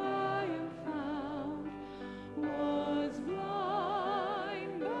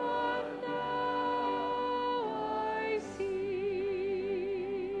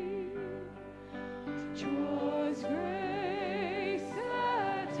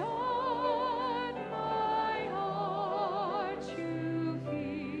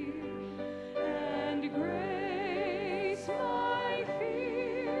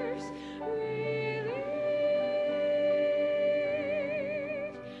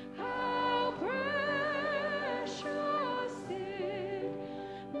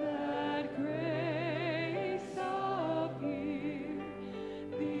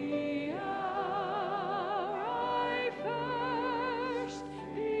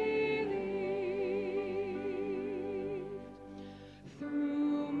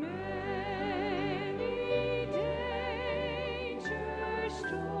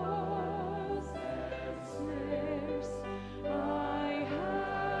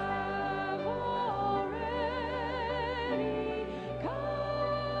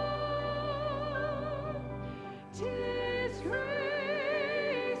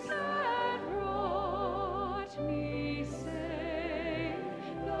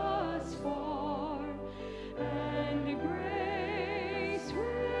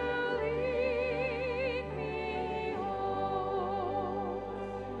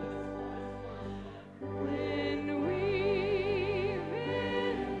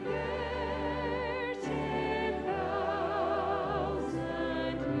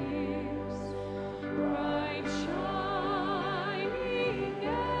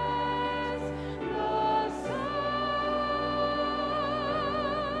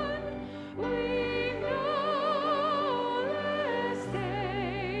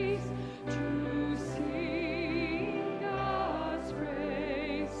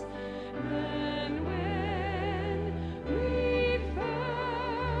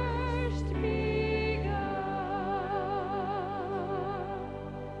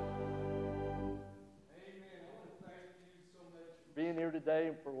today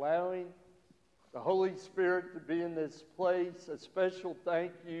and for allowing the Holy Spirit to be in this place. A special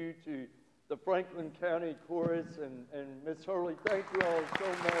thank you to the Franklin County Chorus and Miss Hurley. Thank you all so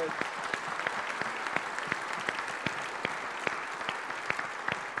much.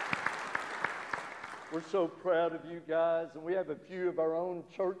 We're so proud of you guys, and we have a few of our own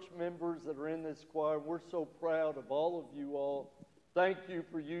church members that are in this choir. We're so proud of all of you all. Thank you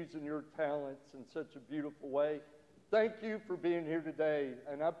for using your talents in such a beautiful way. Thank you for being here today,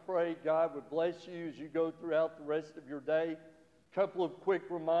 and I pray God would bless you as you go throughout the rest of your day. A couple of quick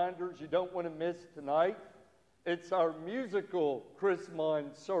reminders you don't want to miss tonight. It's our musical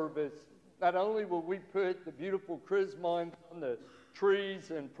Chrismon service. Not only will we put the beautiful Chrismons on the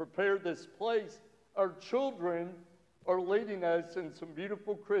trees and prepare this place, our children are leading us in some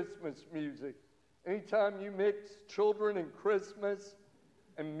beautiful Christmas music. Anytime you mix children and Christmas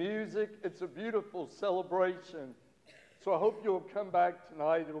and music, it's a beautiful celebration. So I hope you'll come back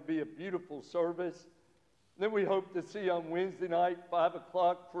tonight. It'll be a beautiful service. Then we hope to see you on Wednesday night, 5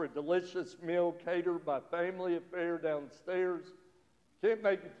 o'clock, for a delicious meal catered by Family Affair downstairs. Can't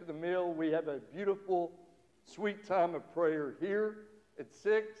make it to the meal. We have a beautiful, sweet time of prayer here at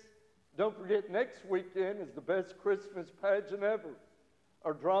 6. Don't forget, next weekend is the best Christmas pageant ever.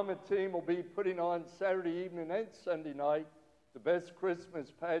 Our drama team will be putting on Saturday evening and Sunday night the best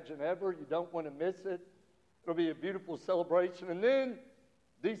Christmas pageant ever. You don't want to miss it. It'll be a beautiful celebration. And then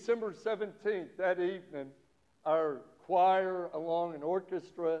December 17th, that evening, our choir along an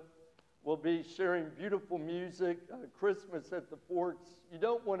orchestra will be sharing beautiful music, Christmas at the Forks. You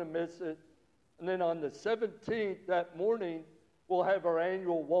don't want to miss it. And then on the 17th, that morning, we'll have our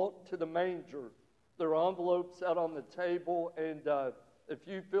annual Walk to the Manger. There are envelopes out on the table, and if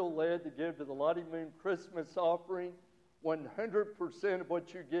you feel led to give to the Lottie Moon Christmas offering, 100% of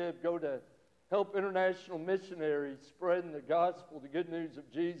what you give go to help international missionaries spreading the gospel, the good news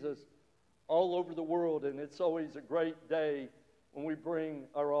of Jesus all over the world. And it's always a great day when we bring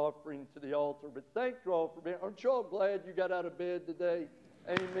our offering to the altar. But thank you all for being. Aren't you all glad you got out of bed today?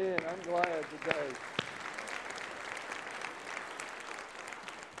 Amen. I'm glad today.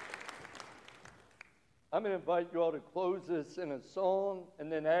 I'm going to invite you all to close this in a song,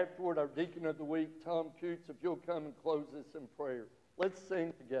 and then afterward, our Deacon of the Week, Tom Coots, if you'll come and close this in prayer. Let's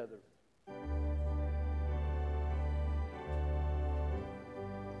sing together.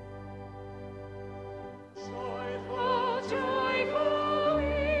 Joyful, joyful,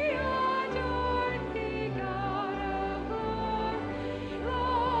 we adore thee, God of glory,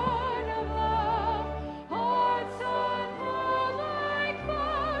 Lord of love. Hearts unfold like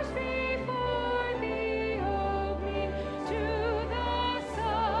flowers before thee, opening to the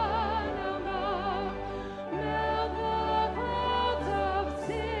Son above. Melt the clouds of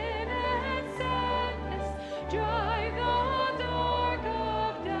sin and sadness, drive the dark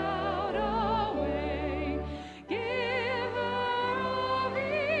of doubt away. Giver of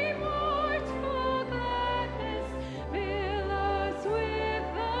immortal gladness, fill us with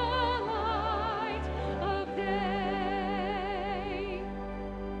the light of day.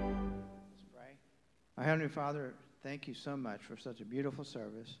 Let's pray. Our Heavenly Father, thank you so much for such a beautiful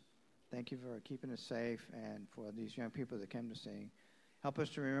service. Thank you for keeping us safe and for these young people that came to sing. Help us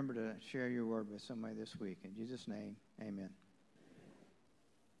to remember to share your word with somebody this week. In Jesus' name, amen.